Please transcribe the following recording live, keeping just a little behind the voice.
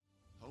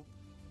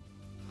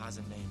has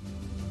a name.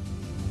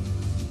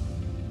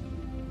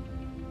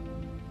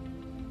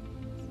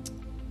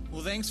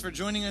 Well, thanks for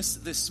joining us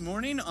this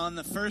morning on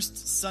the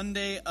first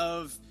Sunday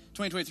of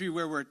 2023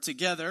 where we're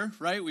together,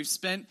 right? We've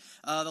spent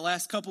the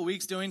last couple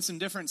weeks doing some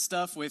different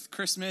stuff with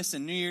Christmas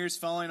and New Year's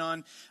falling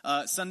on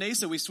Sunday,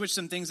 so we switched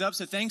some things up.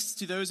 So thanks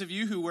to those of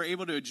you who were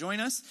able to join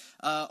us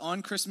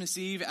on Christmas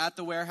Eve at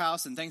the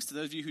warehouse, and thanks to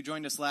those of you who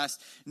joined us last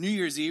New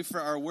Year's Eve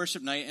for our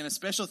worship night, and a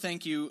special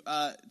thank you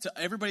to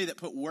everybody that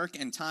put work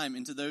and time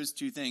into those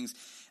two things.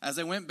 As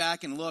I went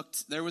back and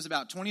looked, there was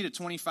about 20 to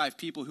 25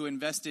 people who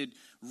invested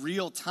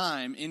real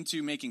time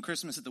into making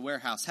Christmas at the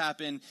warehouse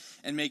happen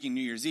and making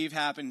New Year's Eve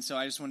happen. So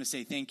I just want to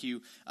say thank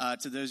you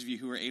to those of you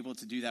who were able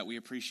to do that. We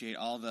appreciate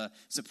all the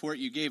support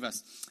you gave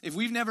us. If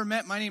we've never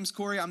met, my name's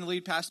Corey. I'm the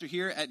lead pastor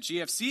here at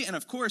GFC. And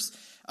of course,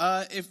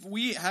 if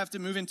we have to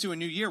move into a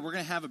new year, we're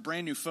going to have a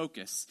brand new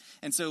focus.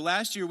 And so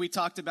last year we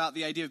talked about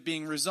the idea of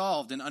being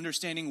resolved and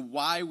understanding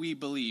why we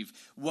believe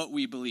what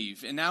we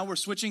believe. And now we're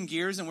switching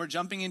gears and we're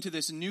jumping into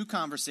this new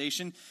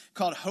conversation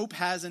called Hope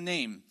Has a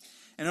Name.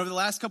 And over the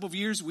last couple of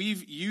years,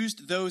 we've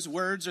used those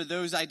words or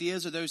those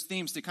ideas or those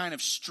themes to kind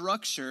of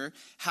structure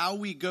how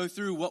we go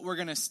through what we're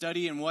going to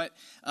study and what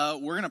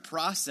we're going to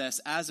process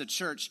as a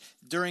church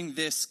during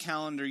this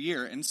calendar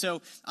year. And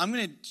so I'm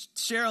going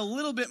to share a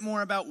little bit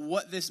more about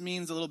what this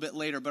means a little bit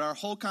later, but our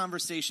whole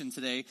conversation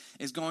today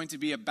is going to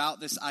be about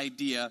this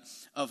idea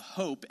of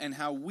hope and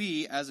how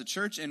we as a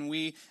church and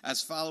we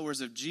as followers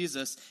of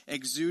Jesus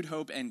exude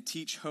hope and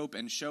teach hope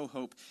and show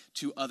hope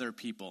to other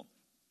people.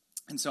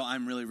 And so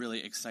I'm really,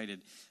 really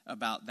excited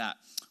about that.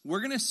 We're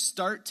going to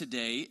start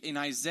today in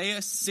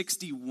Isaiah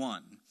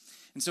 61.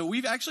 And so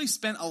we've actually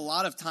spent a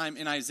lot of time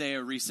in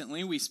Isaiah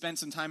recently. We spent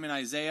some time in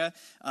Isaiah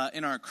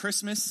in our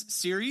Christmas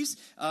series.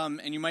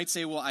 And you might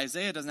say, well,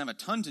 Isaiah doesn't have a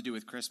ton to do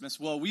with Christmas.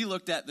 Well, we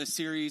looked at the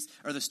series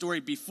or the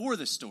story before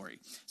the story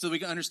so we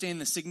can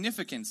understand the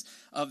significance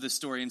of the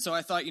story. And so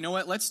I thought, you know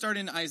what, let's start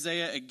in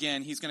Isaiah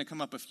again. He's going to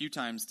come up a few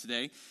times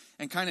today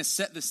and kind of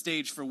set the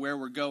stage for where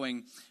we're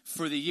going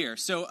for the year.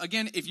 So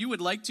again, if you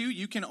would like to,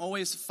 you can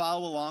always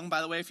follow along.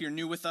 By the way, if you're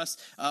new with us,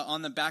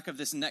 on the back of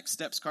this Next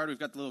Steps card, we've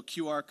got the little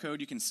QR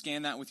code. You can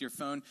scan that with your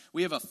phone.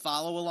 We have a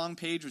follow along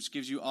page, which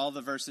gives you all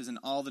the verses and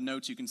all the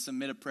notes. You can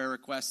submit a prayer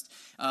request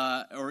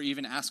or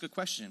even ask a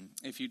question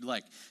if you'd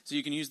like. So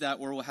you can use that,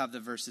 or we'll have the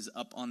verses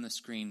up on the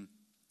screen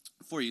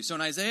for you. So in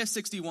Isaiah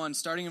 61,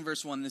 starting in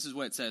verse 1, this is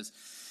what it says.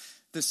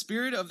 The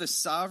Spirit of the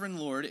Sovereign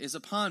Lord is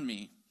upon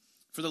me,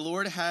 for the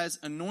Lord has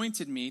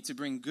anointed me to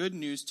bring good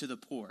news to the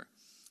poor.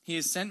 He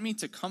has sent me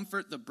to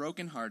comfort the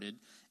brokenhearted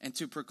and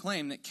to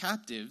proclaim that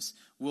captives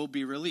will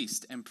be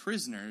released and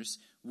prisoners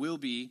will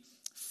be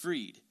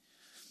freed.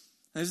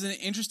 This is an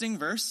interesting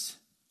verse.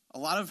 A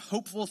lot of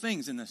hopeful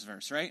things in this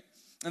verse, right?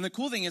 And the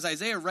cool thing is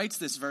Isaiah writes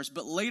this verse,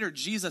 but later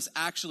Jesus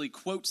actually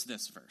quotes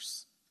this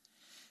verse.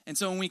 And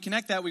so when we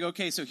connect that, we go,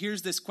 okay, so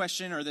here's this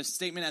question or this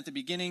statement at the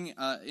beginning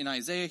in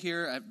Isaiah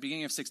here, at the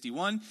beginning of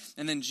 61,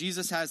 and then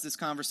Jesus has this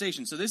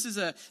conversation. So this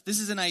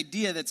is an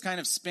idea that's kind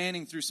of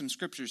spanning through some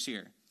scriptures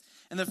here.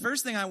 And the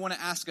first thing I want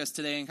to ask us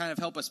today and kind of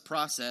help us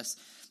process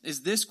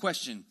is this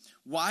question.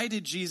 Why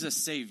did Jesus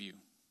save you?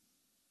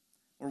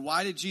 Or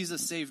why did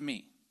Jesus save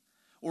me?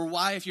 Or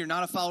why, if you're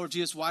not a follower of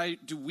Jesus, why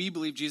do we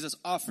believe Jesus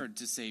offered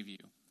to save you?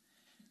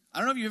 I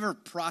don't know if you've ever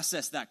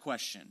processed that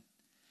question.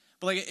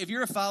 But like, if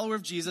you're a follower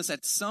of Jesus,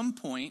 at some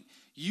point,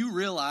 you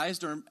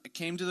realized or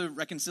came to the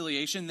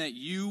reconciliation that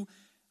you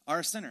are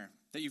a sinner,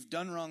 that you've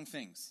done wrong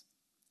things.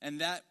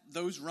 And that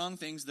those wrong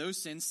things,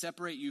 those sins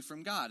separate you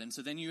from God. And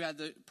so then you had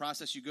the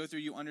process you go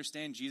through, you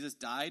understand Jesus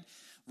died,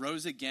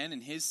 rose again,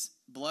 and his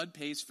blood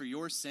pays for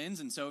your sins.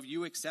 And so if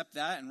you accept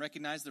that and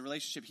recognize the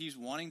relationship he's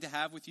wanting to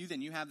have with you,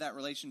 then you have that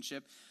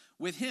relationship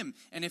with him.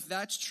 And if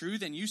that's true,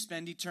 then you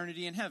spend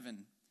eternity in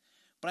heaven.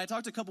 But I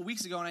talked a couple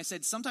weeks ago and I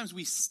said sometimes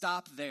we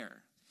stop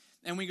there.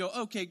 And we go,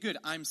 okay, good,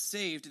 I'm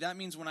saved. That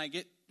means when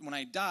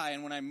I die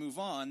and when I move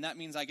on, that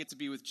means I get to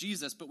be with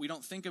Jesus, but we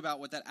don't think about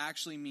what that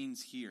actually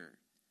means here.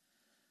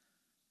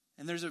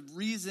 And there's a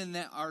reason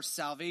that our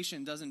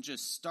salvation doesn't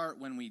just start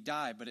when we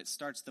die, but it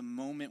starts the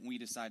moment we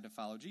decide to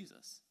follow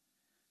Jesus.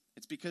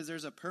 It's because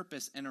there's a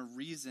purpose and a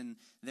reason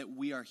that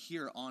we are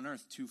here on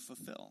earth to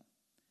fulfill.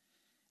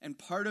 And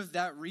part of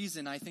that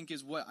reason, I think,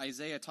 is what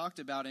Isaiah talked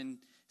about in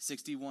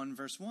 61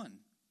 verse 1.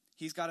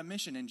 He's got a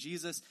mission, and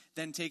Jesus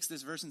then takes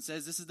this verse and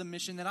says, this is the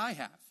mission that I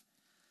have.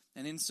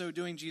 And in so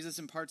doing, Jesus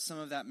imparts some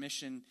of that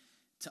mission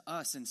to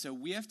us. And so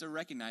we have to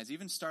recognize,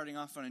 even starting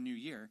off on a new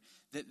year,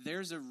 that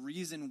there's a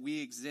reason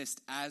we exist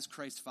as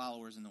Christ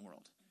followers in the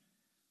world.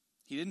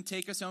 He didn't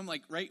take us home,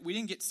 like, right? We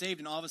didn't get saved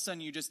and all of a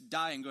sudden you just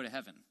die and go to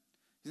heaven.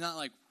 He's not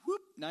like,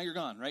 whoop, now you're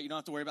gone, right? You don't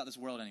have to worry about this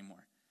world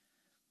anymore.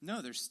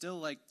 No, there's still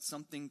like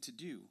something to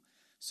do.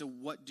 So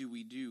what do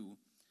we do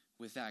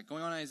with that?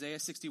 Going on Isaiah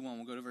 61,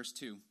 we'll go to verse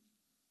 2.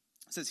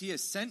 It says, he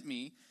has sent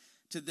me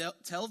to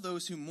tell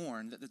those who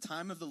mourn that the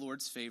time of the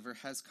Lord's favor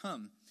has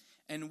come,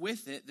 and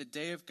with it the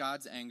day of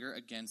God's anger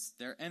against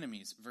their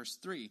enemies. Verse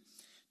 3,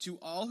 To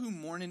all who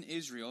mourn in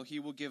Israel, he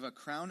will give a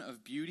crown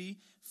of beauty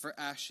for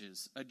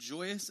ashes, a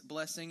joyous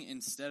blessing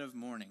instead of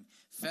mourning,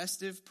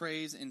 festive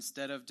praise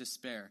instead of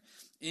despair.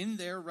 In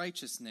their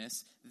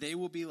righteousness, they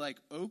will be like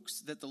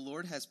oaks that the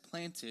Lord has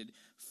planted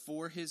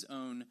for his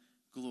own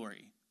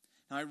glory.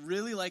 Now, I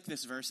really like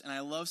this verse, and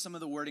I love some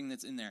of the wording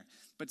that's in there.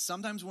 But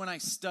sometimes when I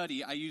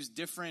study, I use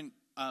different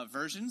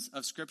versions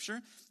of Scripture,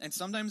 and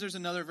sometimes there's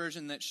another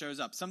version that shows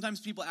up. Sometimes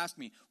people ask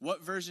me,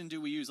 what version do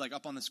we use, like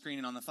up on the screen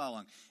and on the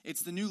follow-along?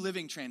 It's the New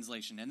Living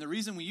Translation, and the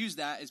reason we use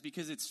that is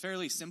because it's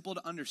fairly simple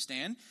to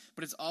understand,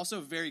 but it's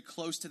also very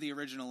close to the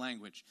original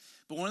language.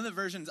 But one of the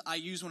versions I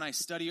use when I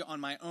study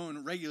on my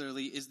own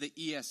regularly is the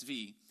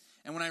ESV.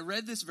 And when I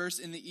read this verse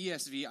in the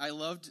ESV, I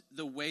loved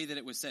the way that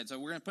it was said. So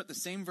we're going to put the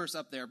same verse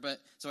up there,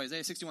 so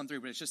Isaiah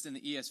 61:3, but it's just in the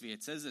ESV.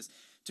 It says this: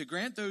 to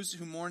grant those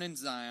who mourn in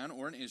Zion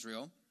or in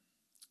Israel,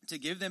 to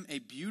give them a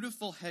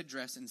beautiful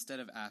headdress instead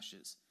of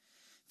ashes,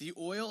 the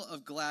oil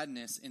of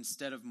gladness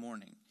instead of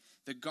mourning,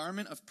 the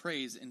garment of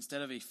praise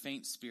instead of a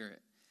faint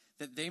spirit,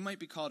 that they might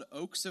be called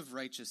oaks of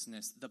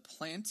righteousness, the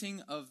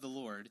planting of the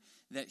Lord,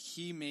 that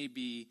he may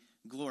be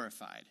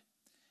glorified.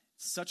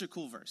 Such a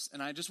cool verse.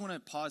 And I just want to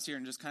pause here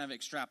and just kind of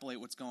extrapolate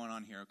what's going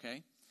on here,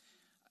 okay?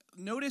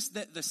 Notice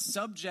that the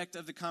subject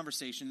of the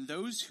conversation,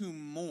 those who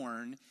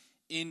mourn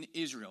in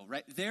Israel,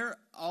 right? They're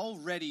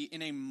already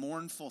in a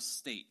mournful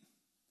state.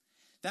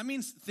 That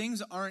means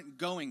things aren't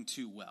going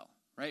too well,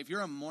 right? If you're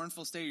in a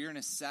mournful state,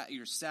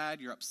 you're sad,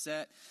 you're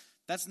upset.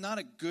 That's not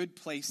a good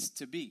place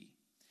to be.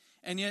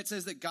 And yet it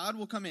says that God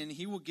will come in,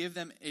 he will give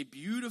them a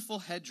beautiful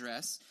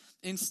headdress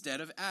instead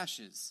of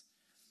ashes.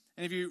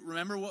 And if you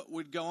remember what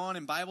would go on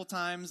in Bible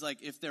times,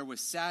 like if there was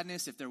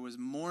sadness, if there was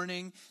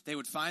mourning, they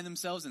would find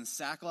themselves in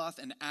sackcloth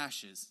and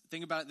ashes.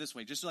 Think about it this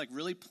way, just like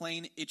really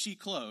plain, itchy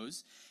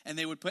clothes, and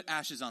they would put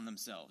ashes on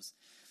themselves.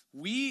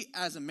 We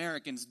as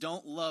Americans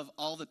don't love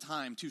all the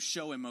time to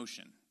show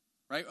emotion,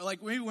 right?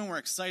 Like maybe when we're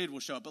excited we'll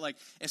show it, but like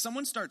if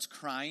someone starts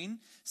crying,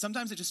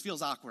 sometimes it just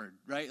feels awkward,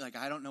 right? Like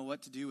I don't know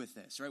what to do with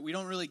this, right? We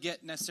don't really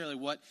get necessarily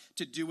what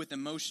to do with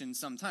emotion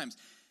sometimes.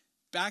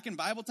 Back in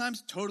Bible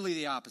times, totally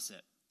the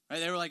opposite. Right,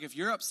 they were like, if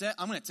you're upset,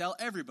 I'm going to tell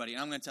everybody.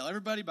 And I'm going to tell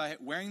everybody by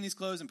wearing these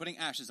clothes and putting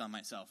ashes on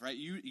myself. Right?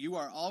 You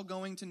are all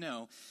going to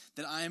know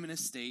that I am in a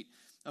state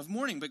of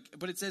mourning.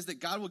 But it says that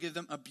God will give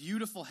them a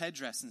beautiful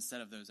headdress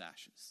instead of those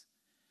ashes.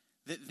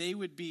 That they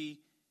would be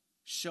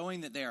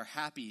showing that they are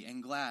happy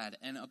and glad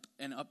and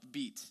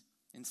upbeat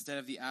instead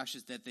of the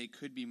ashes that they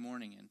could be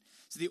mourning in.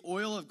 So the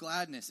oil of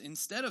gladness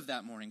instead of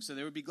that mourning. So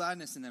there would be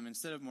gladness in them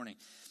instead of mourning.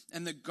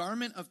 And the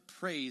garment of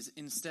praise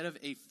instead of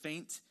a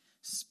faint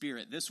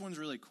spirit. This one's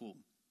really cool.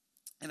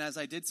 And as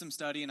I did some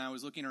study and I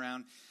was looking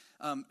around,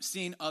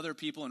 seeing other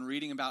people and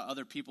reading about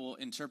other people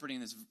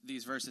interpreting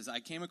these verses,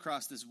 I came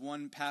across this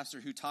one pastor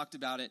who talked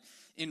about it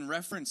in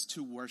reference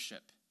to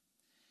worship.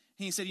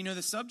 And he said,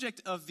 the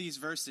subject of these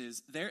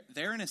verses,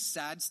 they're in a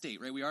sad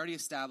state, right? We already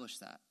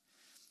established that.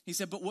 He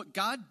said, but what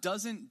God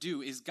doesn't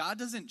do is God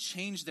doesn't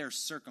change their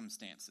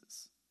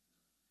circumstances.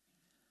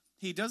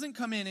 He doesn't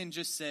come in and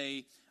just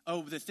say,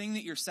 oh, the thing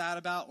that you're sad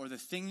about or the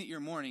thing that you're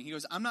mourning. He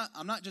goes, I'm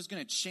not just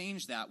going to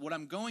change that. What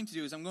I'm going to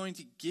do is I'm going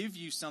to give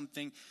you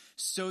something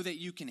so that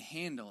you can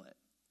handle it.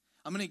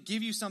 I'm going to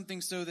give you something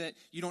so that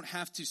you don't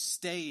have to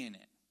stay in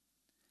it.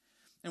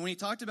 And when he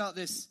talked about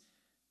this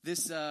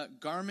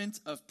garment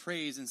of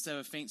praise instead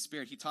of a faint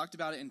spirit, he talked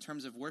about it in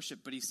terms of worship,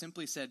 but he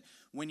simply said,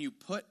 when you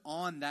put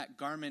on that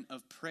garment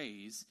of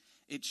praise,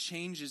 it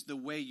changes the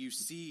way you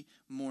see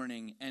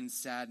mourning and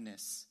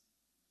sadness.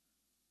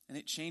 And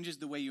it changes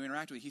the way you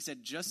interact with it. He said,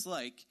 just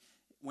like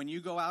when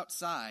you go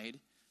outside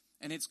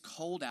and it's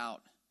cold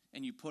out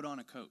and you put on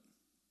a coat.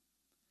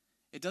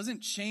 It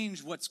doesn't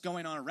change what's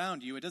going on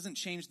around you. It doesn't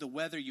change the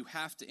weather you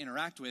have to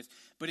interact with,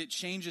 but it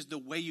changes the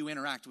way you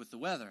interact with the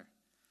weather.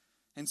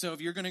 And so if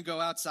you're going to go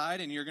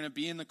outside and you're going to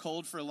be in the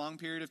cold for a long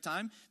period of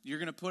time, you're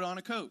going to put on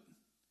a coat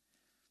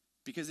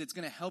because it's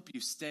going to help you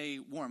stay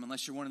warm,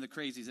 unless you're one of the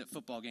crazies at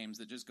football games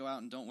that just go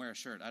out and don't wear a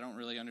shirt. I don't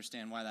really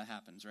understand why that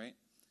happens, right?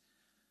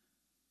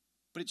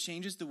 But it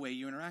changes the way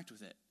you interact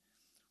with it.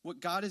 What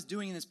God is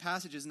doing in this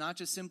passage is not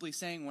just simply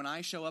saying, when I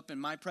show up in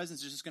my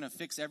presence, it's just going to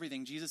fix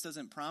everything. Jesus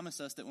doesn't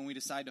promise us that when we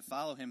decide to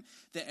follow him,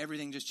 that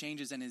everything just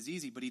changes and is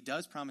easy, but he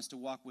does promise to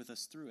walk with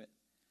us through it.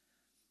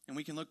 And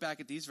we can look back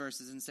at these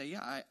verses and say,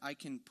 yeah, I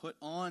can put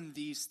on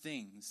these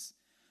things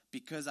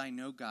because I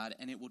know God,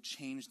 and it will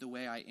change the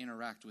way I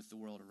interact with the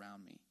world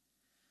around me.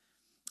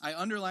 I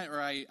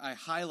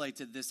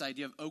highlighted this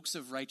idea of oaks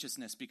of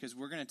righteousness because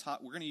we're going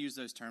to use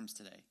those terms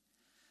today.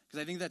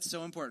 Because I think that's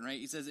so important, right?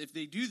 He says, if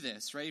they do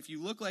this, right, if you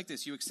look like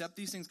this, you accept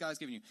these things God's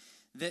given you,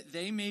 that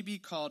they may be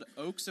called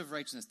oaks of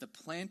righteousness, the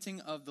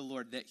planting of the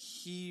Lord, that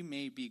he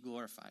may be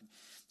glorified.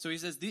 So he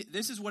says,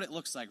 this is what it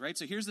looks like, right?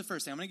 So here's the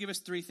first thing. I'm going to give us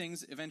three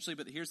things eventually,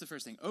 but here's the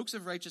first thing. Oaks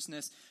of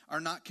righteousness are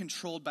not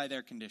controlled by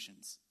their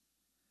conditions.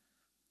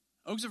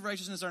 Oaks of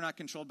righteousness are not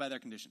controlled by their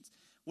conditions.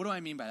 What do I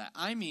mean by that?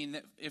 I mean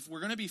that if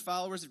we're going to be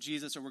followers of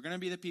Jesus, or we're going to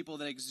be the people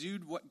that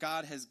exude what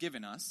God has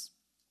given us,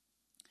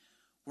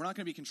 we're not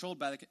going to be controlled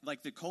by,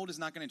 the cold is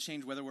not going to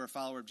change whether we're a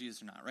follower of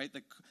Jesus or not, right?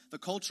 The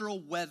cultural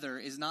weather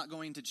is not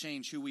going to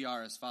change who we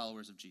are as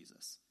followers of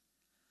Jesus.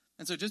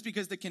 And so just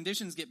because the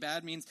conditions get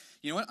bad means,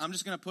 you know what, I'm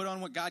just going to put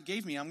on what God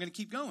gave me. I'm going to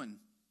keep going.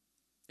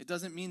 It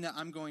doesn't mean that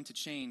I'm going to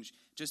change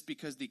just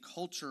because the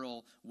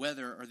cultural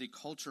weather or the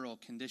cultural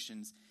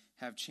conditions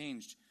have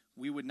changed.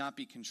 We would not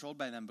be controlled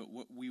by them, but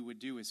what we would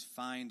do is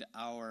find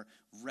our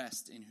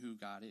rest in who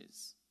God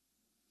is.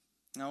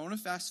 Now, I want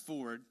to fast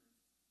forward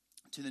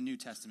to the New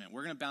Testament.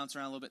 We're going to bounce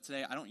around a little bit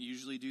today. I don't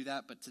usually do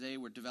that, but today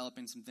we're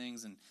developing some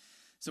things. And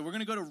so we're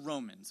going to go to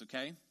Romans,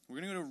 okay? We're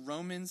going to go to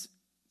Romans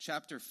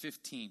chapter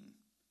 15.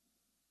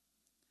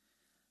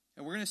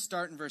 And we're going to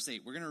start in verse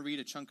 8. We're going to read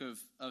a chunk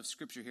of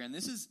scripture here. And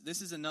this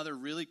is another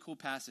really cool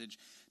passage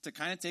to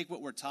kind of take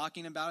what we're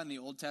talking about in the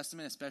Old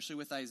Testament, especially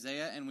with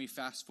Isaiah, and we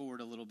fast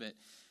forward a little bit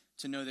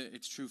to know that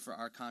it's true for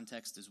our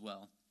context as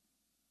well.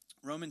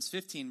 Romans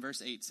 15,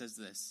 verse 8 says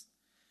this: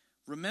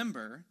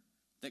 "Remember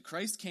that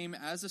Christ came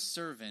as a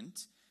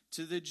servant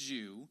to the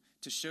Jew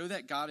to show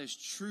that God is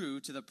true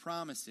to the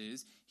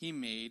promises he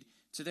made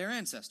to their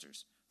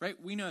ancestors." Right?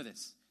 We know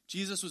this.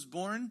 Jesus was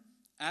born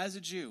as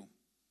a Jew.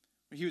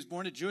 He was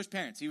born to Jewish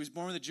parents. He was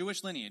born with a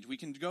Jewish lineage. We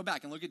can go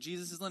back and look at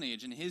Jesus'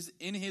 lineage, and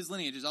in his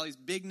lineage is all these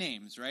big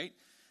names, right?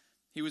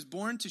 He was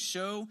born to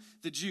show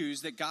the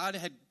Jews that God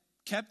had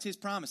kept his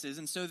promises,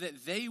 and so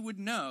that they would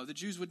know, the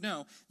Jews would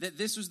know, that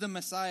this was the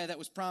Messiah that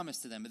was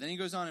promised to them. But then he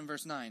goes on in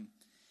verse 9.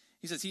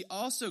 He says, "He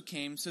also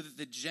came so that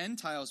the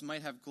Gentiles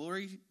might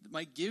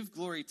give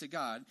glory to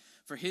God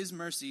for his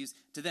mercies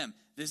to them."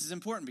 This is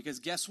important because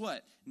guess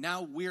what?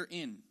 Now we're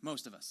in,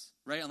 most of us,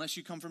 right? Unless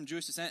you come from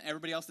Jewish descent,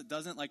 everybody else that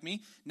doesn't, like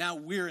me, now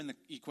we're in the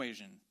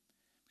equation.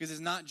 Because it's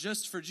not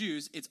just for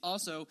Jews, it's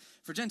also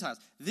for Gentiles.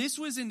 This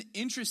was an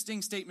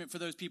interesting statement for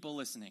those people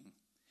listening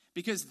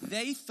because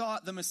they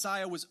thought the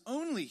Messiah was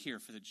only here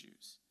for the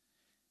Jews.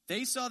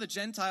 They saw the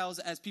Gentiles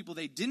as people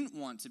they didn't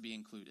want to be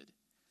included.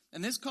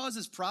 And this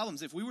causes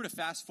problems. If we were to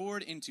fast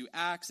forward into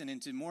Acts and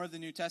into more of the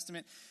New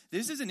Testament,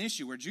 this is an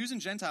issue where Jews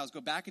and Gentiles go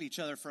back at each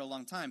other for a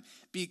long time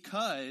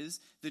because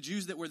the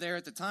Jews that were there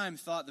at the time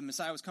thought the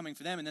Messiah was coming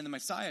for them, and then the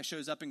Messiah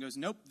shows up and goes,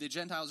 nope, the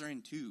Gentiles are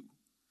in too.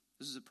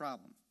 This is a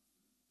problem.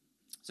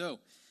 So,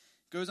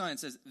 it goes on and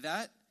says,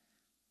 that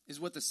is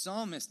what the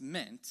psalmist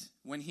meant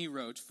when he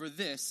wrote, "For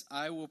this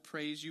I will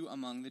praise you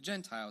among the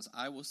Gentiles.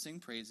 I will sing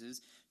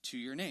praises to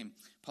your name."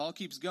 Paul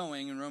keeps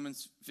going in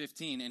Romans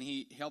 15, and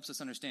he helps us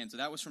understand. So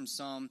that was from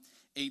Psalm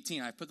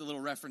 18. I've put the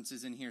little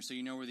references in here so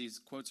you know where these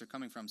quotes are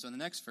coming from. So in the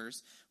next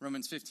verse,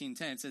 Romans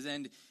 15:10, it says,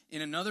 "And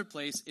in another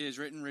place it is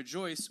written,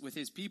 'Rejoice with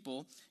his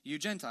people, you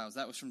Gentiles.'"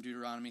 That was from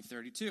Deuteronomy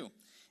 32.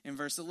 In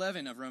verse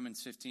 11 of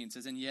Romans 15, it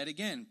says, "And yet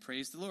again,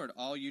 praise the Lord,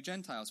 all you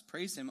Gentiles.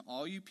 Praise him,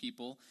 all you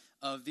people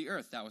of the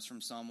earth." That was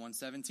from Psalm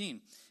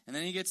 117. And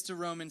then he gets to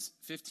Romans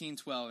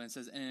 15:12, and it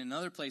says, "And in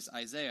another place,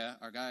 Isaiah,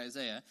 our guy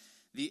Isaiah,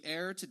 the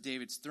heir to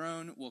David's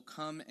throne will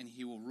come, and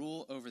he will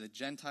rule over the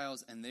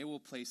Gentiles, and they will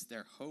place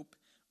their hope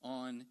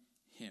on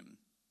him."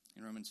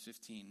 In Romans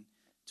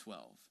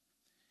 15:12.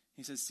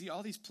 He says, see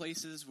all these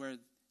places where,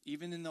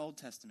 even in the Old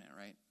Testament,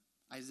 right,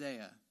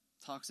 Isaiah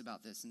talks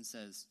about this and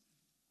says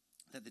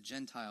that the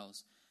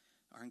Gentiles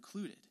are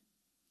included.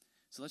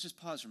 So let's just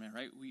pause for a minute,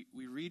 right?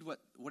 We read what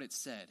it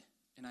said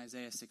in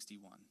Isaiah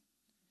 61.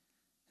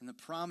 And the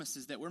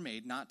promises that were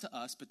made, not to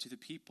us, but to the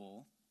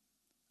people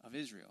of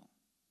Israel.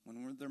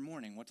 When they're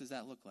mourning, what does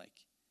that look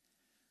like?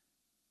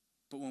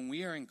 But when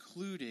we are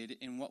included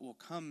in what will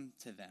come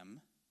to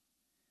them,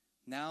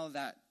 now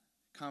that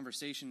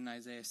conversation in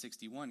Isaiah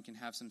 61 can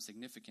have some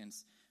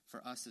significance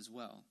for us as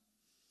well.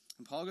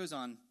 And Paul goes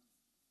on,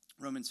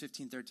 Romans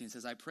 15:13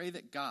 says, "I pray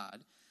that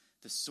God,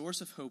 the source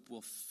of hope,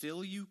 will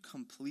fill you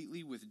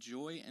completely with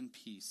joy and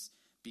peace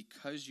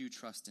because you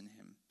trust in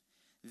him.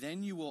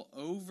 Then you will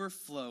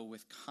overflow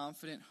with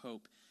confident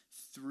hope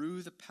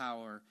through the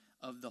power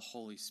of the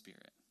Holy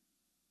Spirit."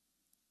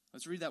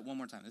 Let's read that one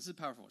more time. This is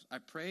powerful. "I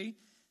pray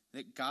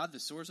that God, the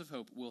source of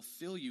hope, will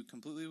fill you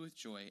completely with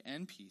joy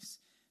and peace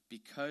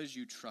because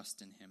you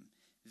trust in him.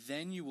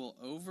 Then you will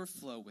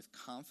overflow with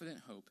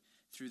confident hope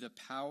through the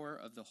power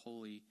of the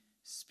Holy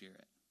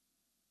Spirit."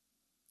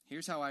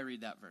 Here's how I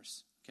read that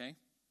verse, okay?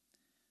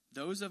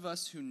 Those of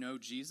us who know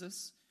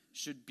Jesus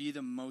should be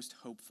the most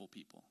hopeful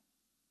people.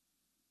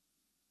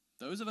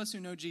 Those of us who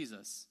know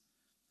Jesus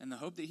and the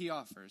hope that he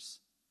offers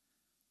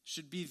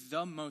should be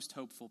the most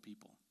hopeful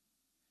people.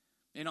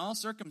 In all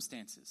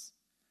circumstances,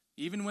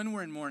 even when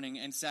we're in mourning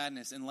and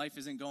sadness and life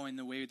isn't going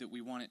the way that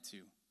we want it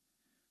to,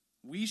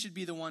 we should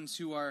be the ones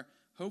who are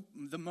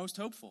the most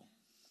hopeful.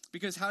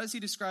 Because how does he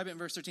describe it in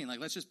verse 13?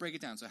 Let's just break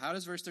it down. So how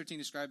does verse 13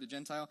 describe the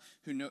Gentile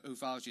who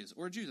follows Jesus,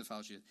 or a Jew that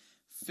follows Jesus?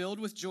 Filled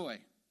with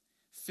joy,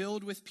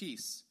 filled with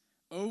peace,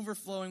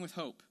 overflowing with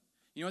hope.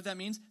 You know what that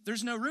means?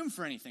 There's no room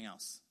for anything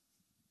else.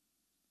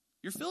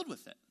 You're filled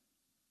with it.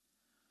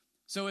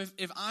 So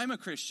if I'm a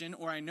Christian,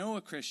 or I know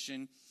a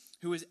Christian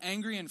who is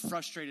angry and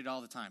frustrated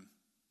all the time,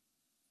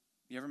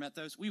 you ever met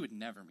those? We would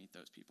never meet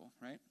those people,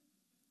 right?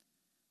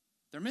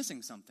 They're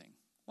missing something.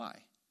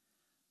 Why?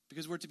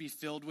 Because we're to be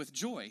filled with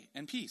joy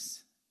and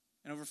peace.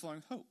 and overflowing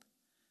with hope.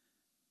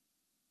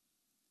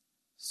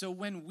 So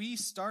when we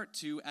start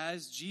to,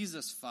 as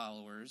Jesus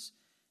followers,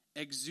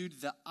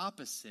 exude the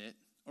opposite,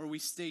 or we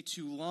stay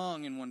too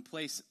long in one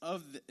place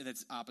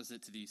that's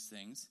opposite to these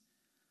things,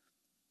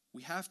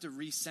 we have to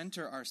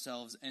recenter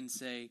ourselves and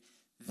say,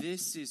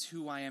 this is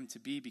who I am to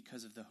be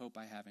because of the hope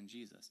I have in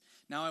Jesus.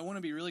 Now, I want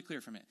to be really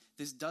clear from it.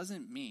 This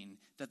doesn't mean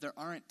that there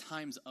aren't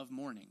times of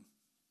mourning,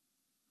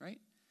 right?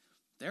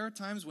 There are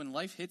times when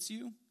life hits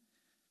you,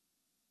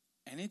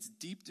 and it's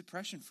deep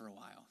depression for a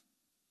while.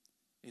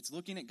 It's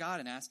looking at God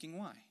and asking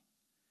why.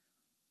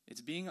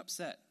 It's being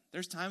upset.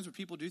 There's times where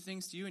people do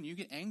things to you and you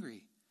get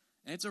angry,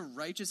 and it's a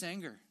righteous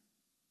anger.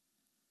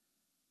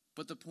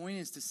 But the point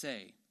is to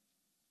say,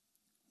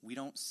 we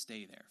don't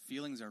stay there.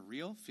 Feelings are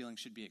real. Feelings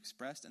should be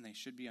expressed, and they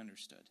should be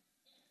understood.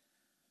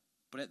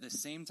 But at the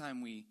same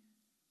time, we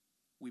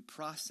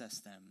process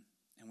them,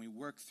 and we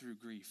work through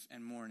grief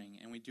and mourning,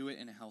 and we do it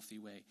in a healthy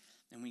way.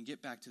 And we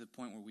get back to the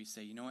point where we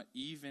say, you know what,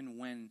 even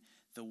when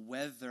the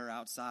weather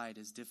outside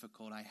is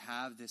difficult, I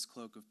have this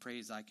cloak of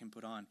praise I can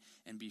put on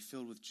and be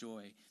filled with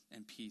joy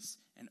and peace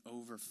and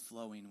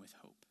overflowing with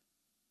hope.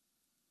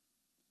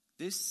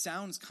 This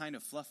sounds kind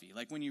of fluffy.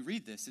 Like when you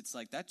read this, it's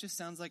like, that just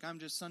sounds like I'm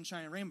just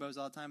sunshine and rainbows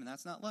all the time, and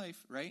that's not life,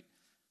 right?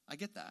 I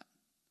get that.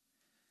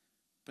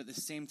 But at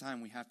the same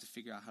time, we have to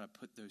figure out how to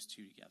put those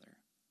two together.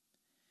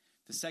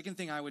 The second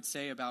thing I would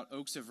say about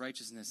oaks of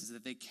righteousness is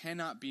that they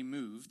cannot be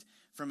moved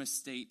from a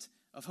state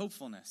of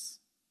hopefulness.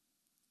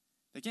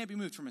 They can't be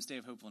moved from a state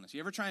of hopefulness. You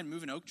ever try and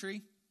move an oak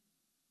tree?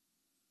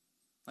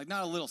 Like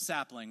not a little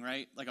sapling,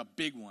 right? Like a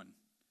big one.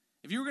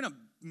 If you were going to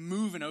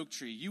move an oak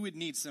tree, you would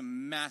need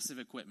some massive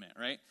equipment,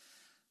 right?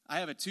 I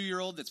have a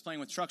 2-year-old that's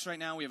playing with trucks right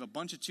now. We have a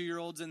bunch of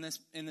 2-year-olds in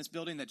this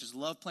building that just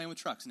love playing with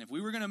trucks. And if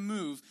we were going to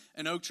move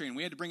an oak tree and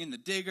we had to bring in the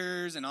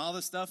diggers and all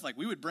this stuff, like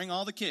we would bring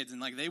all the kids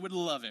and like they would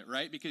love it,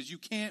 right? Because you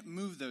can't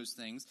move those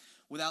things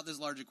without this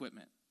large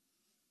equipment.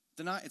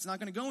 It's not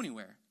going to go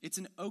anywhere. It's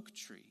an oak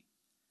tree.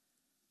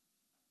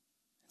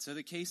 So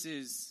the case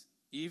is,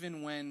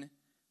 even when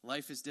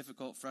life is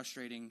difficult,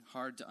 frustrating,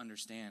 hard to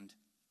understand,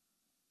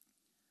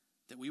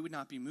 that we would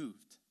not be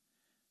moved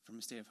from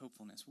a state of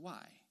hopefulness.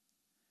 Why?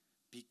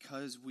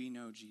 Because we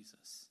know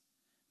Jesus.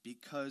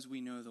 Because we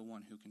know the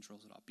one who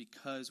controls it all.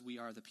 Because we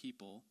are the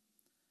people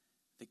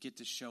that get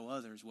to show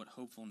others what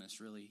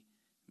hopefulness really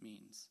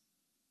means.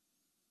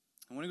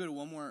 I want to go to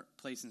one more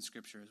place in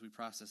Scripture as we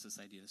process this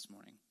idea this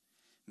morning.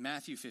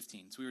 Matthew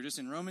 15. So we were just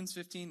in Romans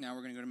 15. Now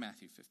we're going to go to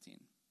Matthew 15.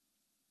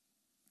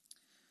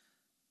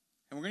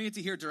 And we're going to get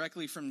to hear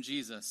directly from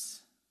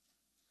Jesus.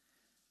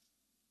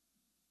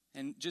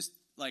 And just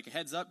like a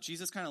heads up,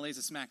 Jesus kind of lays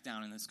a smack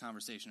down in this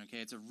conversation, okay?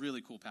 It's a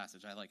really cool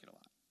passage. I like it a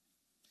lot.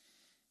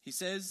 He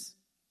says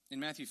in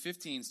Matthew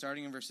 15,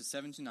 starting in verses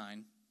 7 to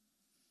 9,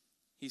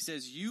 he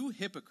says, "You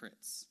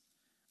hypocrites,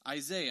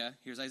 Isaiah,"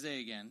 here's Isaiah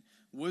again,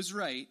 "was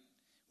right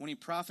when he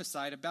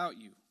prophesied about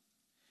you.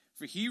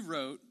 For he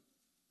wrote,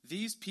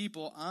 'These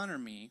people honor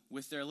me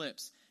with their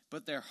lips,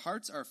 but their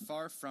hearts are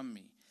far from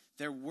me.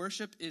 Their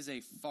worship is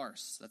a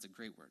farce.'" That's a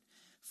great word.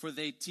 "For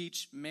they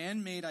teach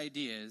man-made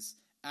ideas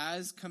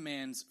as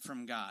commands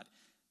from God."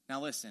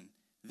 Now listen,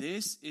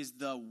 this is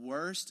the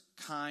worst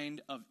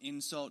kind of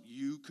insult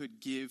you could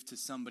give to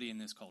somebody in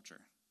this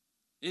culture.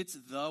 It's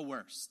the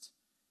worst.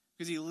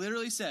 Because he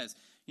literally says,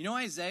 you know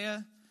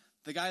Isaiah,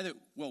 the guy that,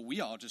 well,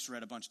 we all just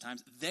read a bunch of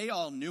times, they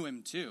all knew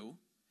him too.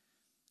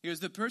 He goes,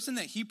 the person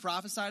that he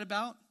prophesied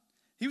about,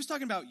 he was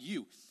talking about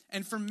you.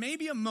 And for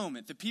maybe a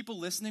moment, the people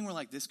listening were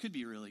like, this could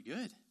be really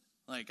good.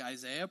 Like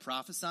Isaiah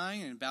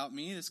prophesying and about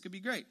me, this could be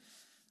great.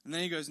 And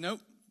then he goes,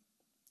 nope.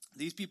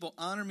 "These people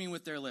honor me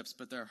with their lips,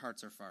 but their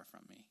hearts are far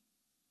from me.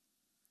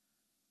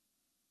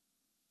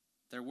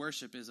 Their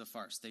worship is a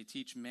farce. They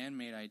teach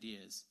man-made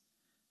ideas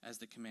as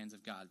the commands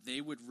of God." They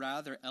would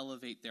rather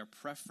elevate their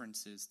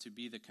preferences to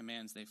be the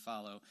commands they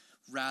follow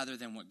rather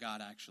than what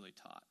God actually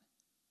taught.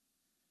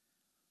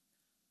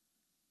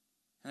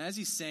 And as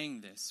he's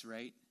saying this,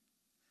 right,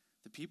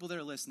 the people that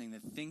are listening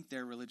that think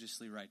they're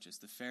religiously righteous,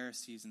 the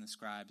Pharisees and the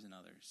scribes and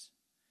others,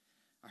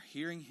 are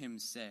hearing him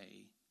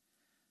say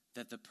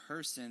that the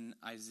person,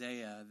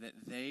 Isaiah,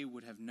 that they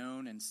would have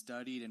known and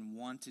studied and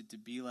wanted to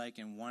be like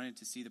and wanted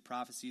to see the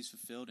prophecies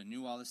fulfilled and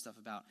knew all this stuff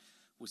about,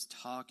 was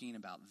talking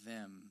about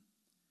them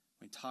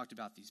when he talked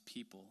about these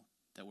people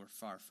that were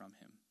far from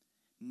him.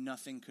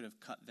 Nothing could have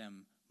cut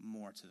them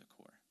more to the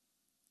core.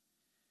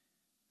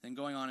 Then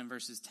going on in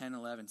verses 10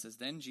 and 11 says,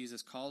 "Then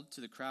Jesus called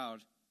to the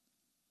crowd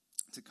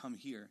to come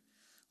here.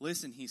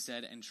 'Listen,' he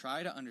said, 'and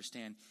try to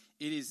understand.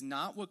 It is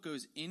not what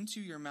goes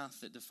into your mouth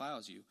that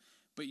defiles you,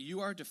 but you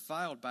are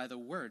defiled by the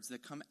words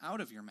that come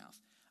out of your mouth.'"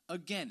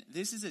 Again,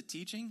 this is a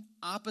teaching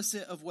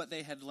opposite of what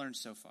they had learned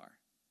so far.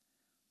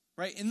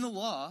 Right? In the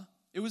law,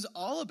 it was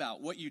all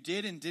about what you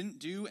did and didn't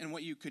do and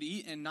what you could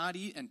eat and not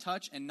eat and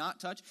touch and not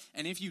touch.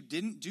 And if you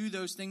didn't do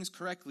those things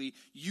correctly,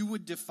 you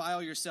would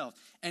defile yourself.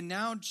 And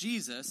now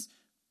Jesus,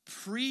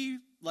 he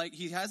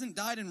hasn't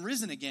died and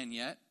risen again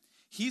yet.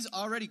 He's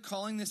already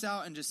calling this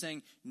out and just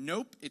saying,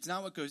 nope, it's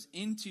not what goes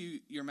into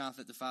your mouth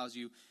that defiles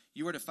you.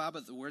 You are defiled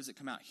by the words that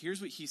come out. Here's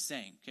what he's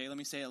saying. Okay, let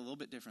me say it a little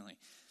bit differently.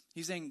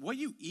 He's saying, what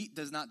you eat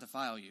does not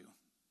defile you.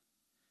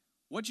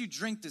 What you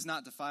drink does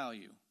not defile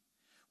you.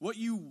 What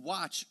you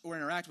watch or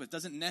interact with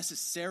doesn't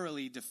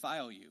necessarily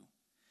defile you.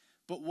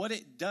 But what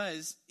it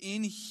does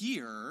in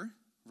here,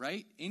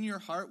 right, in your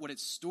heart, what it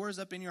stores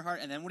up in your heart,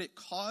 and then what it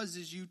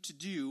causes you to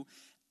do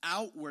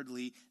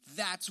outwardly,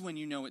 that's when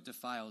you know it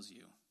defiles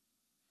you.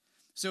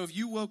 So if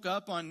you woke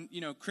up on,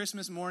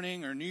 Christmas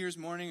morning or New Year's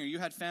morning, or you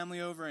had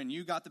family over and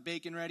you got the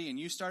bacon ready and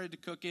you started to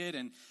cook it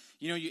and,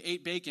 you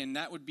ate bacon,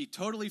 that would be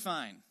totally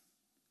fine.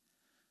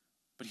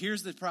 But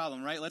here's the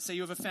problem, right? Let's say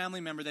you have a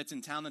family member that's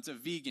in town that's a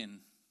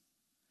vegan.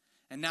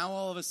 And now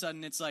all of a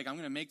sudden it's like, I'm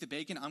going to make the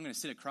bacon, I'm going to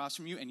sit across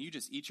from you, and you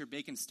just eat your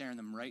bacon staring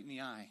them right in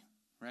the eye,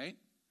 right?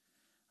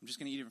 I'm just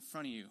going to eat it in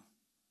front of you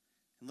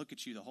and look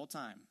at you the whole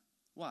time.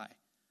 Why?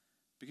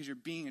 Because you're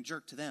being a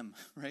jerk to them,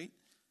 right?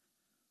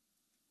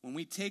 When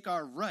we take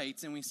our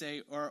rights and we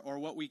say, or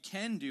what we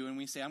can do, and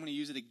we say, I'm going to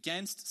use it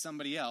against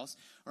somebody else,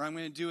 or I'm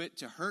going to do it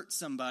to hurt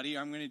somebody,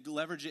 or I'm going to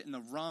leverage it in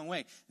the wrong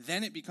way,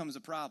 then it becomes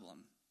a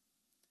problem.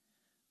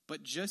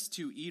 But just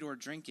to eat or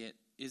drink it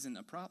isn't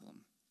a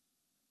problem.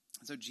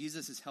 And so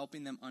Jesus is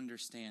helping them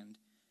understand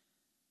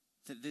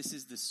that this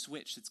is the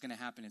switch that's going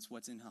to happen. It's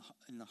what's in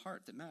the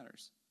heart that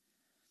matters.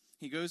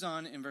 He goes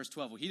on in verse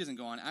 12. Well, he doesn't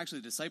go on. Actually,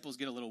 the disciples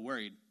get a little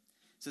worried.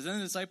 It says, then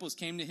the disciples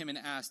came to him and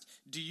asked,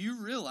 do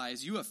you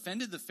realize you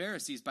offended the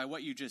Pharisees by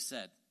what you just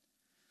said?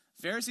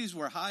 Pharisees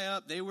were high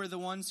up. They were the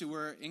ones who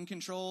were in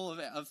control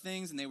of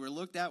things, and they were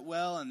looked at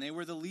well, and they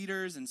were the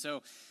leaders. And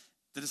so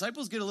the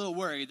disciples get a little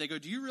worried. They go,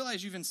 do you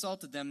realize you've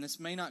insulted them? This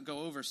may not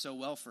go over so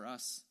well for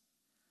us.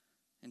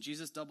 And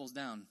Jesus doubles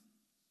down.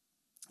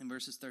 In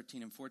verses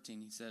 13 and 14,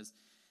 he says,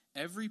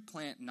 every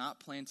plant not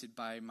planted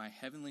by my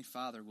heavenly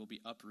Father will be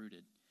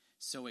uprooted,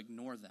 so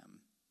ignore them.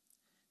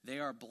 They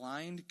are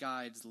blind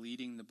guides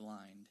leading the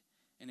blind.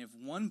 And if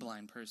one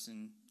blind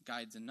person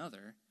guides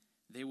another,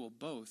 they will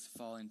both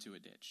fall into a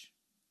ditch.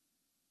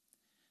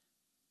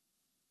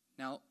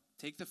 Now,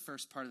 take the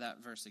first part of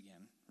that verse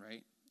again,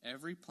 right?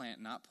 Every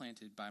plant not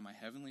planted by my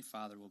heavenly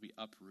Father will be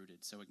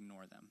uprooted, so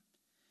ignore them.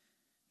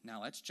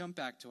 Now, let's jump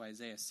back to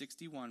Isaiah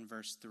 61,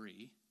 verse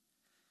 3,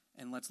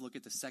 and let's look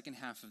at the second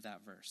half of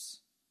that verse.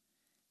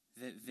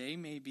 That they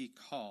may be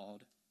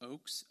called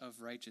oaks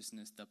of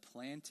righteousness, the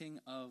planting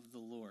of the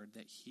Lord,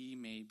 that he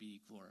may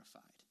be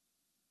glorified.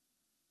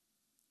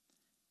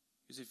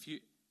 Because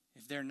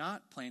if they're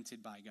not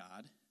planted by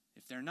God,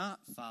 if they're not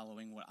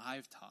following what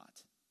I've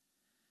taught,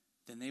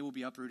 then they will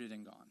be uprooted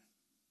and gone.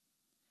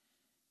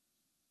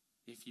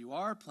 If you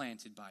are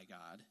planted by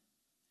God,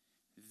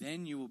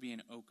 then you will be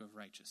an oak of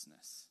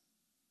righteousness.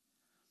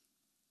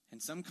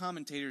 And some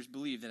commentators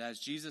believe that as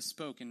Jesus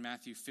spoke in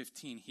Matthew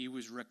 15, he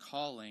was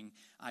recalling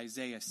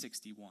Isaiah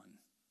 61.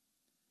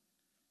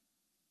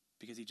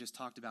 Because he just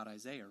talked about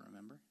Isaiah,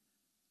 remember?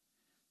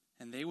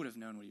 And they would have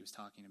known what he was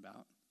talking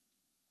about.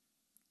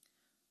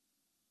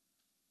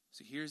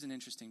 So here's an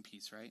interesting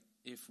piece, right?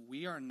 If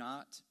we are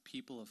not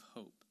people of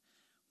hope,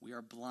 we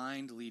are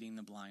blind leading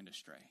the blind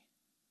astray.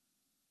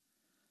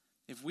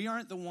 If we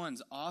aren't the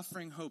ones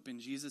offering hope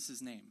in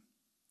Jesus' name,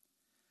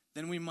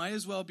 then we might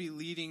as well be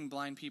leading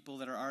blind people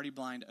that are already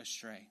blind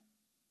astray.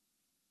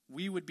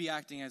 We would be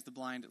acting as the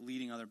blind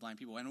leading other blind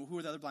people. And who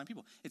are the other blind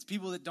people? It's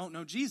people that don't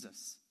know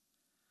Jesus.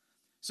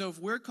 So if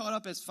we're caught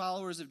up as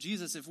followers of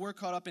Jesus, if we're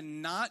caught up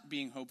in not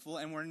being hopeful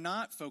and we're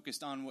not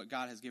focused on what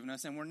God has given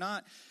us, and we're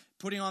not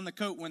putting on the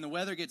coat when the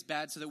weather gets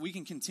bad so that we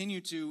can continue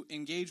to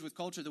engage with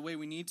culture the way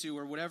we need to,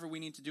 or whatever we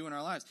need to do in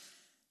our lives,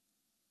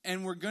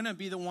 and we're going to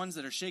be the ones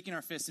that are shaking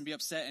our fists and be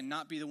upset and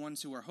not be the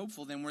ones who are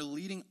hopeful, then we're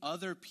leading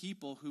other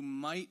people who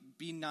might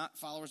be not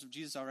followers of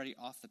Jesus already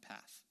off the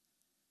path.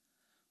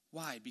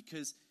 Why?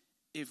 Because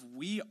if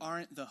we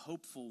aren't the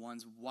hopeful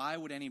ones, why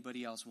would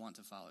anybody else want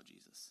to follow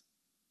Jesus?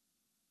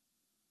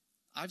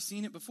 I've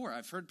seen it before.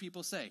 I've heard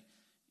people say,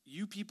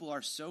 you people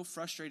are so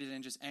frustrated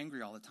and just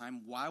angry all the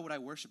time. Why would I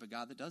worship a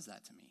God that does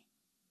that to me?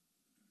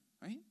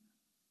 Right?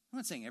 I'm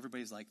not saying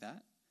everybody's like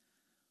that.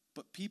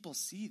 But people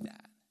see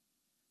that.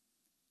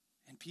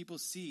 And people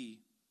see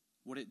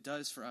what it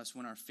does for us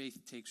when our faith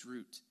takes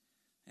root.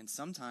 And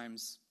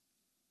sometimes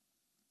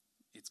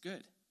it's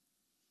good.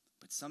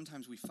 But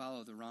sometimes we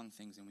follow the wrong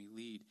things and we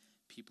lead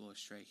people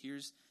astray.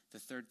 Here's the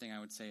third thing I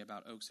would say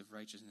about oaks of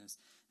righteousness,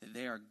 that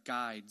they are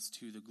guides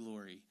to the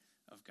glory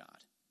of God.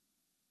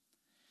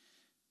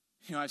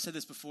 I've said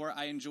this before,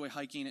 I enjoy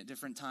hiking at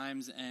different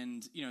times,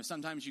 and,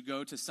 sometimes you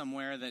go to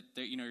somewhere that,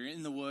 you're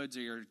in the woods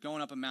or you're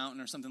going up a mountain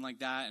or something like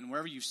that, and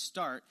wherever you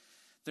start,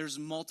 there's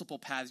multiple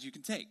paths you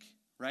can take,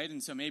 right?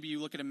 And so maybe you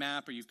look at a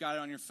map or you've got it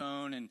on your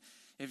phone, and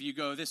if you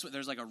go this way,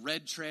 there's like a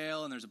red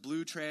trail, and there's a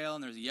blue trail,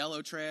 and there's a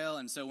yellow trail,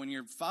 and so when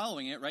you're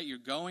following it, right, you're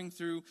going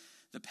through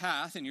the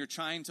path and you're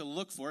trying to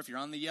look for, if you're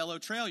on the yellow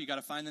trail, you got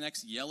to find the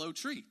next yellow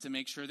tree to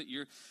make sure that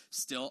you're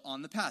still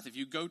on the path. If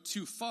you go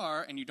too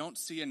far and you don't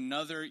see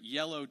another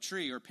yellow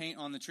tree or paint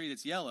on the tree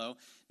that's yellow,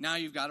 now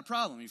you've got a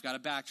problem. You've got to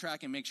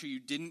backtrack and make sure you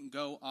didn't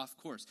go off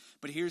course.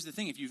 But here's the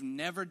thing. If you've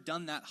never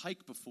done that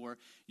hike before,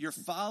 you're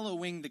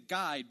following the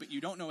guide, but you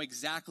don't know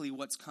exactly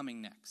what's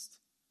coming next.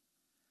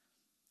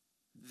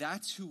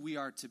 That's who we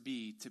are to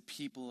be to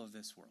people of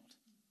this world.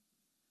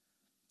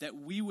 That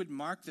we would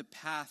mark the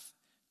path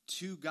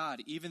to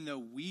God, even though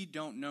we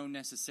don't know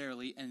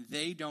necessarily, and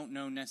they don't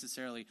know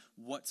necessarily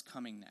what's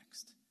coming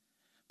next.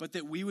 But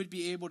that we would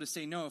be able to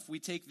say, no, if we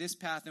take this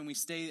path and we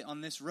stay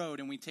on this road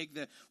and we take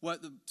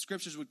what the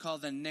scriptures would call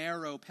the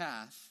narrow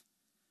path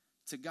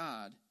to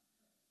God,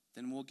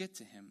 then we'll get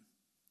to him.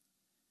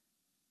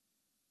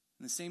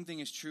 And the same thing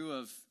is true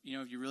of,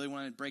 if you really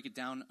want to break it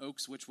down,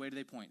 oaks, which way do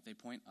they point? They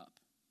point up,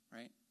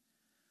 right?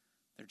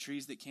 They're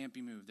trees that can't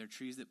be moved. They're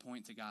trees that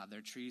point to God.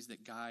 They're trees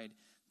that guide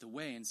the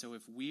way. And so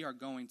if we are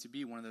going to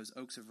be one of those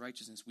oaks of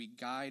righteousness, we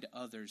guide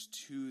others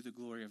to the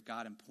glory of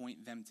God and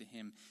point them to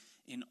him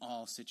in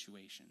all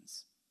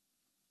situations.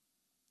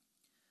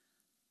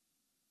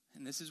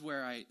 And this is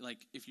where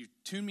if you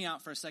tune me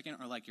out for a second,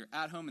 or you're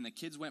at home and the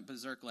kids went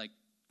berserk,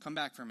 come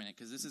back for a minute,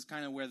 because this is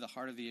kind of where the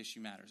heart of the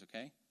issue matters,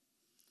 okay?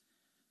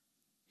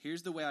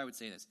 Here's the way I would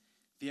say this.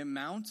 The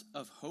amount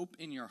of hope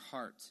in your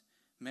heart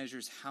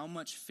measures how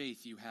much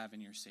faith you have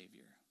in your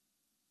Savior.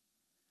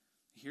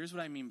 Here's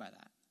what I mean by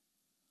that.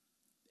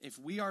 If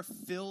we are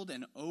filled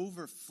and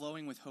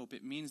overflowing with hope,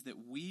 it means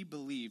that we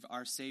believe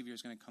our Savior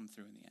is going to come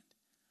through in the end.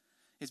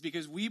 It's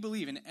because we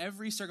believe in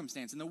every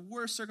circumstance, in the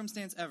worst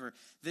circumstance ever,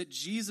 that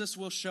Jesus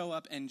will show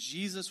up and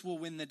Jesus will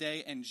win the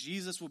day and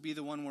Jesus will be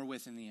the one we're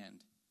with in the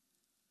end.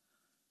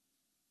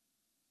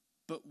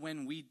 But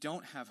when we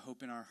don't have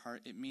hope in our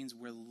heart, it means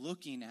we're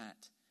looking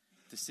at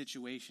the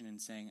situation and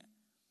saying,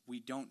 we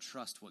don't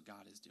trust what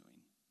God is doing.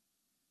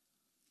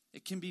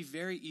 It can be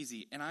very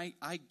easy, and I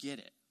get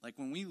it.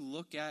 When we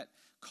look at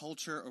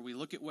culture or we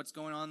look at what's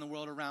going on in the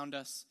world around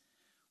us,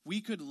 we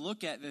could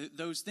look at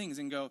those things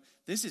and go,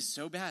 this is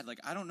so bad.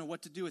 I don't know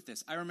what to do with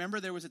this. I remember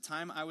there was a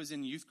time I was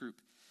in youth group,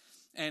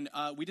 and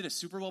we did a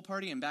Super Bowl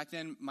party, and back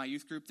then my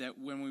youth group, that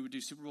when we would do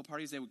Super Bowl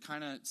parties, they would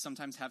kind of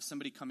sometimes have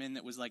somebody come in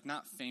that was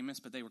not famous,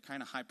 but they were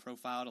kind of high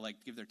profile to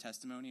give their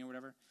testimony or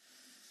whatever.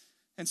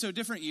 And so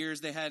different years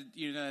they had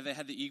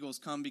the Eagles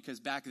come, because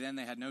back then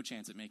they had no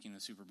chance at making the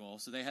Super Bowl.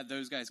 So they had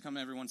those guys come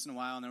every once in a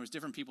while, and there was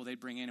different people they'd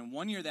bring in. And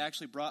one year they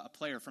actually brought a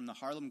player from the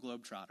Harlem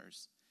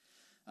Globetrotters.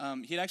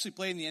 He had actually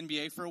played in the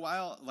NBA for a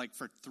while,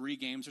 for 3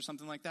 games or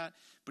something like that.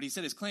 But he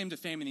said his claim to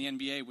fame in the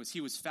NBA was he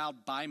was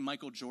fouled by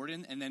Michael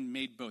Jordan and then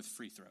made both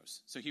free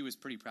throws. So he was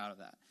pretty proud of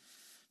that.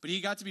 But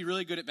he got to be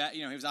really good at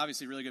he was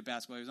obviously really good at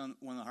basketball. He was on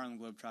one of the Harlem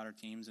Globetrotter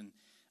teams, and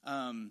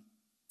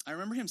I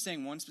remember him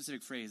saying one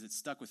specific phrase that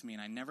stuck with me,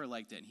 and I never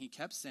liked it. And he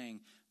kept saying,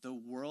 "The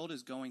world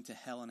is going to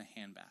hell in a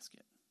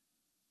handbasket."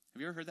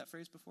 Have you ever heard that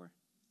phrase before?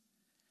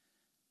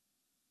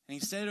 And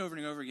he said it over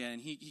and over again,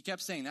 and he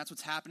kept saying, that's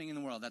what's happening in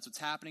the world. That's what's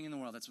happening in the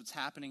world. That's what's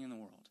happening in the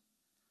world.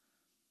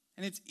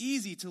 And it's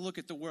easy to look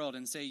at the world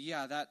and say,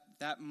 yeah,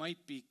 that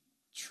might be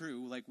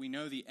true. We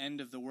know the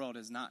end of the world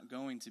is not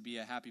going to be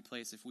a happy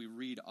place if we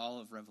read all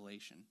of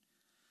Revelation.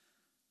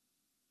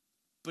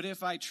 But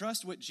if I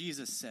trust what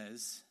Jesus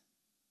says,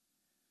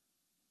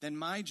 then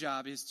my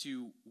job is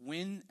to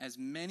win as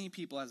many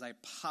people as I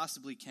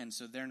possibly can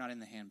so they're not in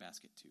the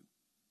handbasket too.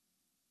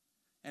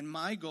 And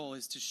my goal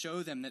is to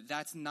show them that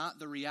that's not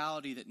the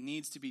reality that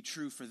needs to be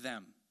true for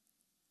them.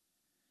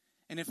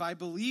 And if I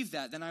believe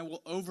that, then I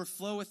will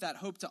overflow with that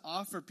hope to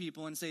offer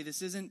people and say,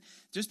 this isn't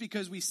just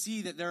because we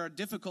see that there are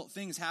difficult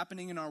things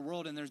happening in our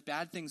world and there's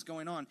bad things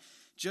going on.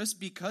 Just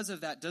because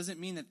of that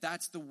doesn't mean that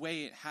that's the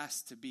way it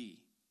has to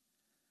be.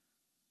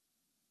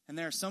 And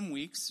there are some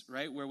weeks,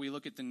 right, where we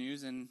look at the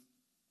news and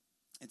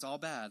it's all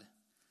bad.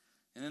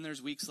 And then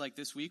there's weeks like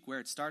this week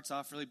where it starts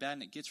off really bad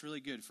and it gets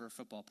really good for a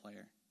football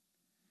player.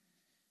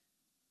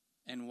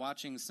 And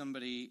watching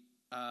somebody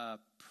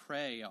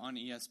pray on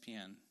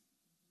ESPN,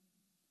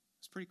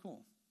 it's pretty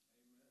cool.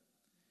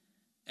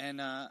 Amen.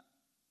 And,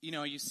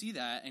 you see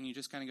that and you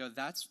just kind of go,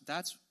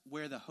 that's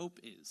where the hope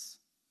is.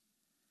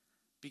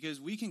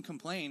 Because we can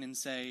complain and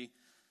say,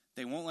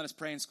 they won't let us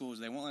pray in schools,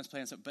 they won't let us play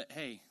in stuff. But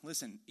hey,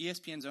 listen,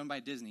 ESPN's owned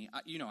by Disney.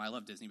 I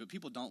love Disney, but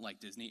people don't like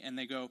Disney. And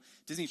they go,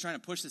 Disney's trying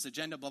to push this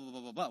agenda, blah, blah,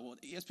 blah, blah, blah. Well,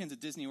 ESPN's a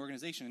Disney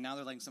organization, and now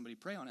they're letting somebody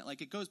pray on it.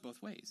 It goes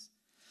both ways.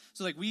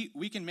 So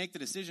we can make the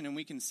decision and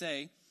we can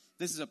say,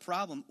 this is a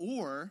problem,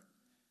 or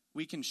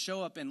we can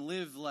show up and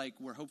live like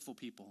we're hopeful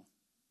people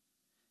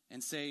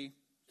and say,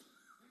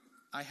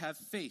 I have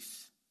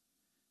faith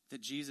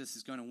that Jesus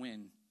is going to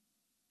win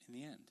in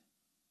the end.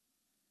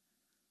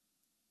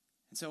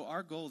 And so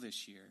our goal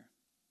this year,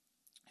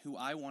 who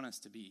I want us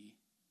to be,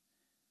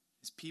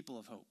 is people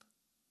of hope.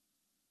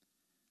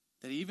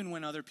 That even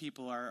when other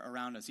people are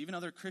around us, even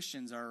other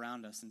Christians are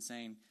around us and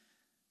saying,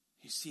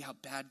 you see how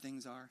bad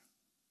things are?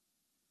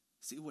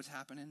 See what's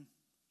happening?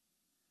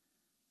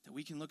 That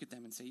we can look at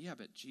them and say, yeah,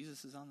 but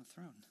Jesus is on the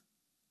throne.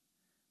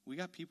 We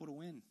got people to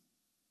win.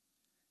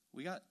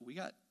 we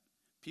got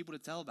people to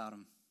tell about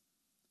him.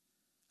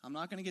 I'm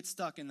not going to get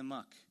stuck in the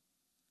muck.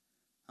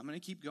 I'm going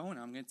to keep going.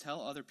 I'm going to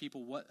tell other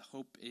people what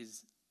hope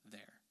is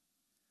there.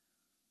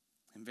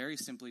 And very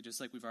simply, just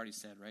like we've already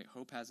said, right?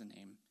 Hope has a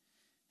name,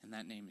 and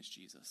that name is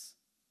Jesus.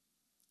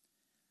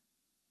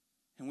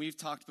 And we've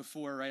talked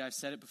before, right? I've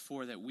said it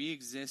before, that we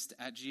exist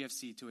at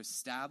GFC to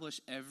establish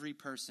every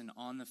person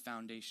on the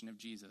foundation of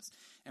Jesus.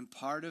 And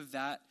part of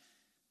that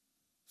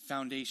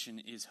foundation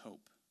is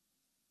hope.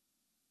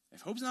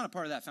 If hope's not a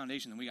part of that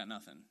foundation, then we got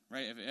nothing,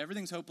 right? If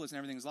everything's hopeless and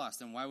everything's lost,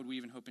 then why would we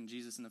even hope in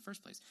Jesus in the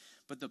first place?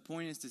 But the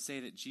point is to say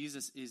that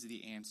Jesus is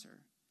the answer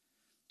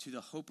to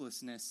the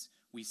hopelessness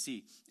we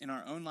see in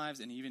our own lives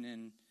and even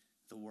in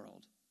the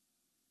world.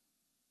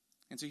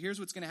 And so here's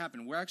what's going to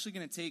happen. We're actually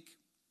going to take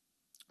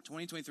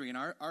 2023, and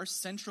our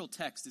central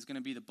text is going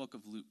to be the book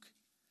of Luke.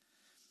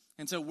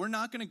 And so we're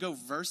not going to go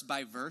verse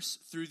by verse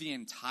through the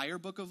entire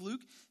book of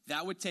Luke.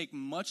 That would take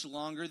much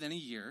longer than a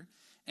year.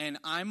 And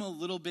I'm a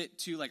little bit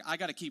too, we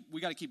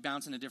got to keep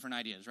bouncing to different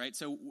ideas, right?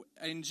 So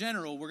in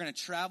general, we're going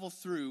to travel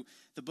through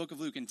the book of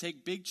Luke and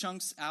take big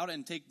chunks out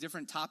and take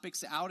different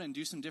topics out and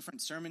do some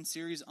different sermon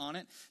series on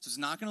it. So it's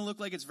not going to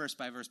look like it's verse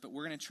by verse, but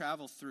we're going to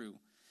travel through.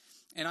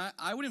 And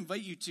I would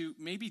invite you to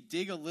maybe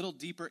dig a little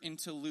deeper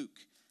into Luke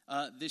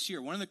this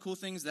year. One of the cool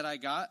things that I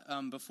got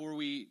before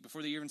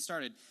the year even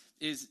started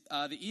is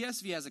the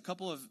ESV has a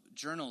couple of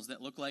journals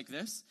that look like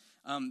this.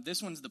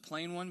 This one's the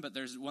plain one, but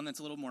there's one that's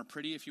a little more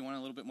pretty if you want a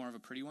little bit more of a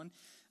pretty one.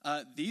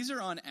 These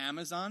are on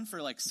Amazon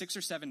for like $6 or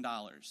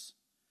 $7.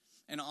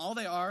 And all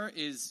they are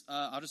is,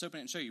 I'll just open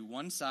it and show you.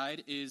 One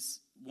side is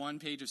one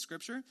page of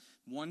scripture.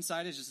 One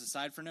side is just a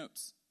side for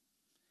notes.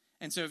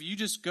 And so if you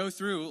just go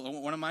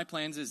through, one of my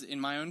plans is in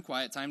my own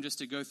quiet time just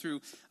to go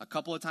through a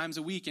couple of times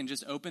a week and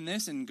just open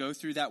this and go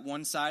through that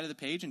one side of the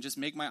page and just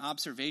make my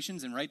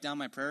observations and write down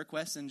my prayer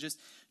requests and just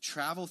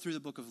travel through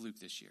the book of Luke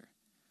this year.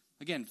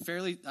 Again,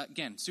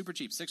 super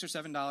cheap, $6 or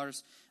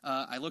 $7.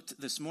 I looked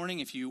this morning.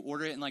 If you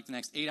order it in like the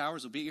next 8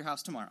 hours, it'll be at your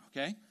house tomorrow,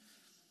 okay?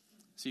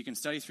 So you can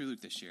study through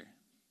Luke this year.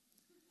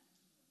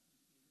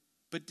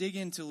 But dig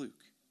into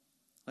Luke.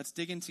 Let's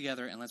dig in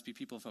together and let's be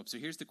people of hope. So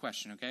here's the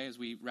question, okay, as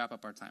we wrap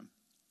up our time.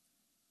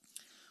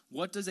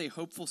 What does a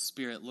hopeful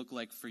spirit look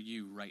like for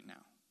you right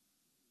now?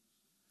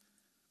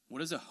 What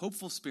does a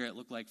hopeful spirit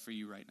look like for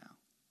you right now?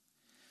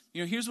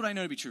 You know, here's what I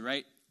know to be true,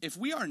 right? If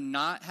we are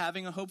not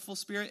having a hopeful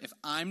spirit, if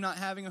I'm not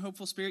having a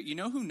hopeful spirit, you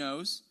know who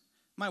knows?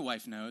 My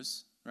wife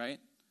knows, right?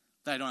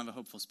 That I don't have a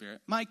hopeful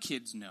spirit. My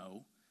kids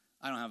know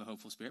I don't have a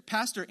hopeful spirit.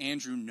 Pastor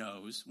Andrew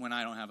knows when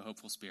I don't have a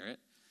hopeful spirit.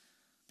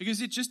 Because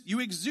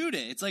you exude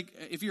it. It's like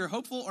if you're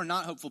hopeful or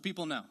not hopeful,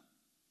 people know.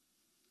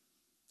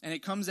 And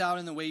it comes out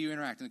in the way you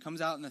interact, and it comes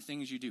out in the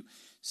things you do.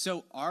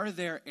 So are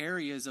there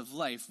areas of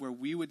life where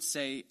we would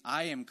say,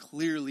 I am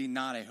clearly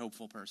not a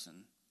hopeful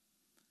person?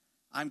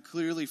 I'm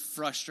clearly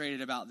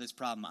frustrated about this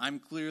problem. I'm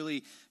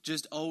clearly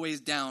just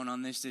always down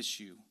on this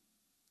issue.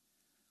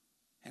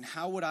 And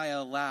how would I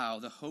allow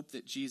the hope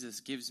that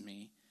Jesus gives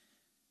me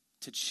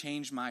to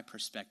change my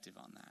perspective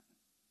on that?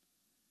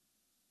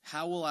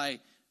 How will I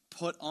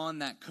put on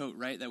that coat,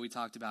 right, that we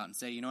talked about and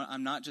say, you know what,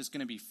 I'm not just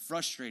going to be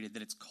frustrated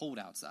that it's cold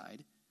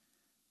outside.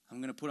 I'm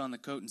going to put on the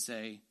coat and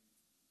say,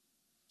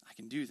 I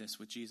can do this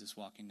with Jesus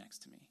walking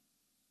next to me.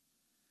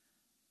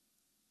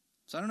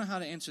 So I don't know how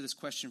to answer this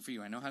question for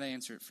you. I know how to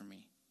answer it for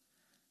me.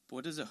 But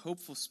what does a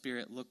hopeful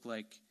spirit look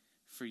like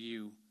for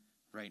you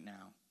right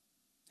now?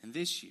 And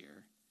this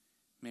year,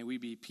 may we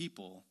be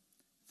people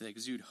that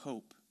exude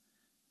hope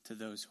to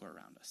those who are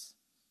around us.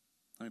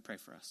 Let me pray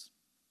for us.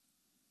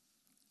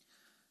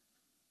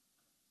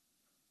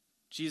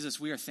 Jesus,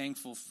 we are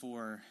thankful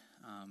for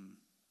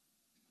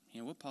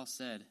what Paul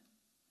said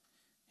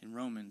in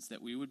Romans,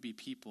 that we would be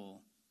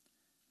people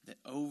that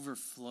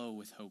overflow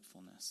with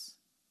hopefulness.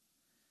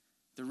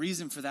 The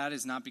reason for that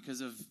is not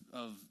because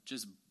of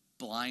just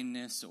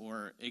blindness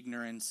or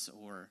ignorance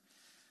or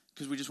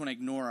because we just want to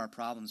ignore our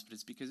problems, but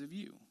it's because of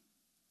you.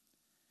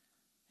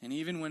 And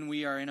even when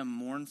we are in a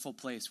mournful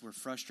place, we're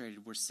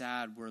frustrated, we're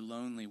sad, we're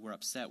lonely, we're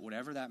upset,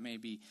 whatever that may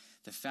be,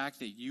 the fact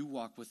that you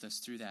walk with us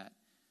through that,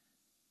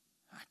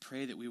 I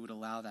pray that we would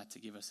allow that to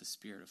give us a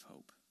spirit of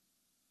hope.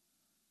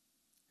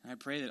 And I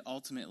pray that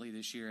ultimately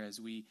this year, as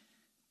we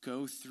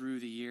go through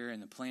the year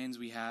and the plans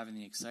we have and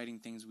the exciting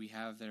things we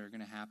have that are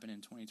going to happen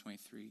in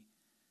 2023,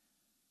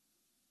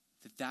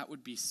 that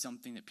would be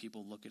something that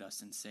people look at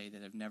us and say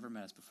that have never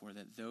met us before,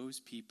 that those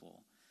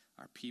people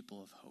are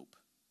people of hope.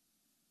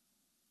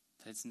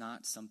 That it's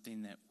not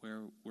something that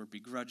we're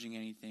begrudging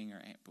anything,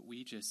 but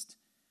we just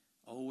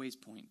always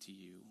point to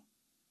you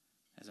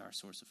as our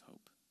source of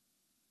hope.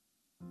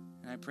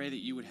 And I pray that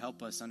you would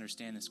help us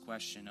understand this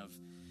question of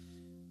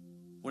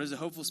what does a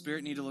hopeful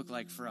spirit need to look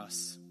like for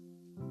us?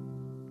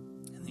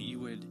 And that you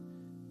would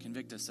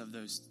convict us of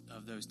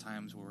those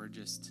times where we're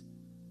just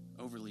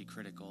overly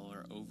critical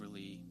or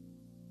overly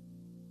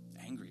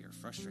angry or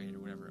frustrated or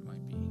whatever it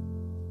might be.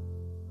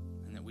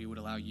 And that we would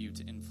allow you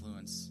to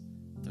influence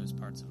those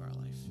parts of our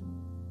life.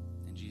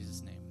 In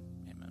Jesus' name.